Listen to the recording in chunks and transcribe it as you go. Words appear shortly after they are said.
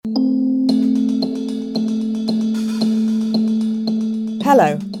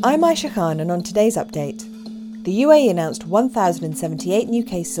Hello, I'm Aisha Khan, and on today's update, the UAE announced 1,078 new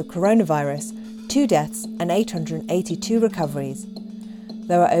cases of coronavirus, 2 deaths and 882 recoveries.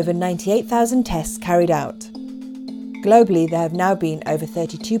 There are over 98,000 tests carried out. Globally, there have now been over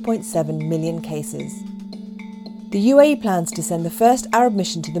 32.7 million cases. The UAE plans to send the first Arab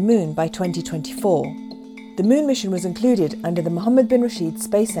mission to the moon by 2024. The moon mission was included under the Mohammed bin Rashid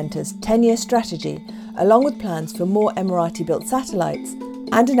Space Centre's 10-year strategy, along with plans for more Emirati-built satellites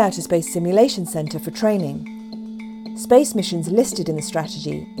and an outer space simulation centre for training. Space missions listed in the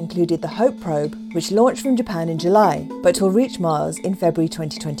strategy included the Hope probe, which launched from Japan in July, but will reach Mars in February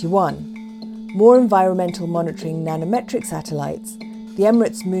 2021. More environmental monitoring nanometric satellites, the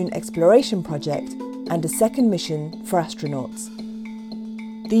Emirates Moon Exploration Project, and a second mission for astronauts.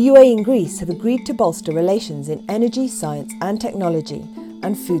 The UAE and Greece have agreed to bolster relations in energy, science and technology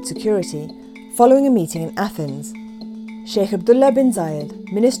and food security, following a meeting in Athens. Sheikh Abdullah bin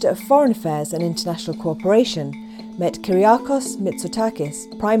Zayed, Minister of Foreign Affairs and International Cooperation, met Kyriakos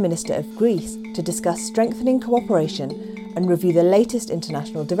Mitsotakis, Prime Minister of Greece, to discuss strengthening cooperation and review the latest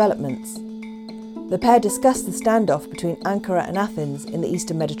international developments. The pair discussed the standoff between Ankara and Athens in the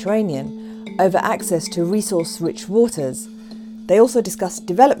Eastern Mediterranean over access to resource-rich waters. They also discussed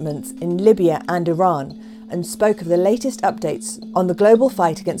developments in Libya and Iran and spoke of the latest updates on the global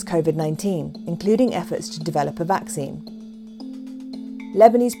fight against COVID-19, including efforts to develop a vaccine.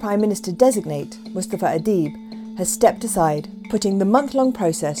 Lebanese Prime Minister-designate Mustafa Adib has stepped aside, putting the month-long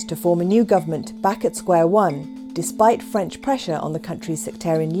process to form a new government back at square one, despite French pressure on the country's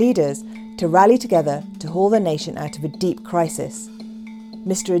sectarian leaders to rally together to haul the nation out of a deep crisis.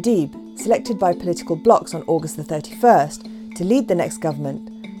 Mr. Adib, selected by political blocs on August the 31st to lead the next government,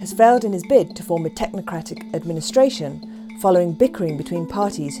 has failed in his bid to form a technocratic administration following bickering between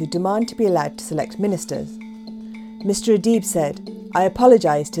parties who demand to be allowed to select ministers. Mr. Adib said, "I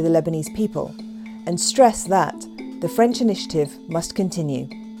apologise to the Lebanese people," and stressed that the French initiative must continue.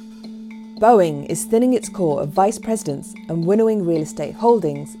 Boeing is thinning its core of vice presidents and winnowing real estate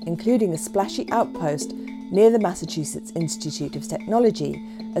holdings, including a splashy outpost near the Massachusetts Institute of Technology,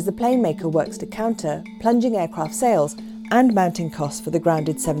 as the plane maker works to counter plunging aircraft sales and mounting costs for the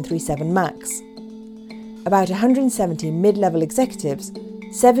grounded 737 MAX. About 170 mid-level executives,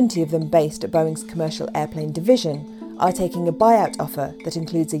 70 of them based at Boeing's commercial airplane division, are taking a buyout offer that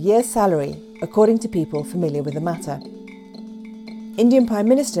includes a year's salary, according to people familiar with the matter. Indian Prime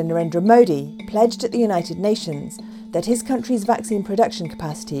Minister Narendra Modi pledged at the United Nations that his country's vaccine production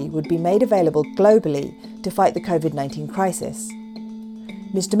capacity would be made available globally to fight the COVID-19 crisis.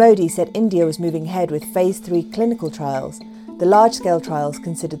 Mr. Modi said India was moving ahead with Phase 3 clinical trials, the large-scale trials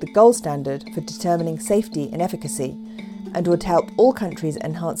considered the gold standard for determining safety and efficacy, and would help all countries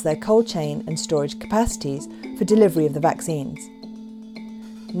enhance their cold chain and storage capacities for delivery of the vaccines.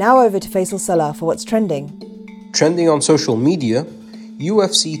 Now over to Faisal Salah for what's trending. Trending on social media,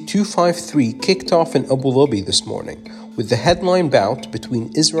 UFC 253 kicked off in Abu Dhabi this morning, with the headline bout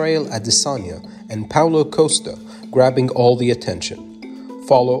between Israel Adesanya and Paulo Costa grabbing all the attention.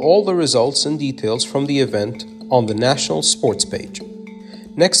 Follow all the results and details from the event on the National Sports page.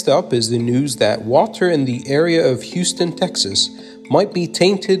 Next up is the news that water in the area of Houston, Texas might be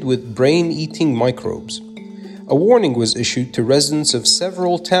tainted with brain-eating microbes. A warning was issued to residents of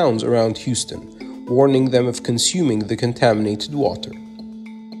several towns around Houston, warning them of consuming the contaminated water.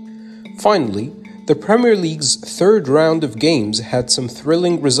 Finally, the Premier League's third round of games had some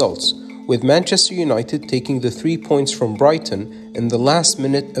thrilling results, with Manchester United taking the 3 points from Brighton in the last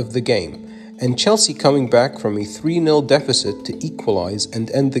minute of the game, and Chelsea coming back from a 3-0 deficit to equalise and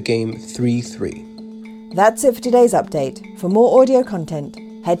end the game 3-3. That's it for today's update. For more audio content,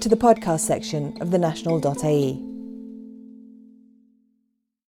 head to the podcast section of thenational.ae.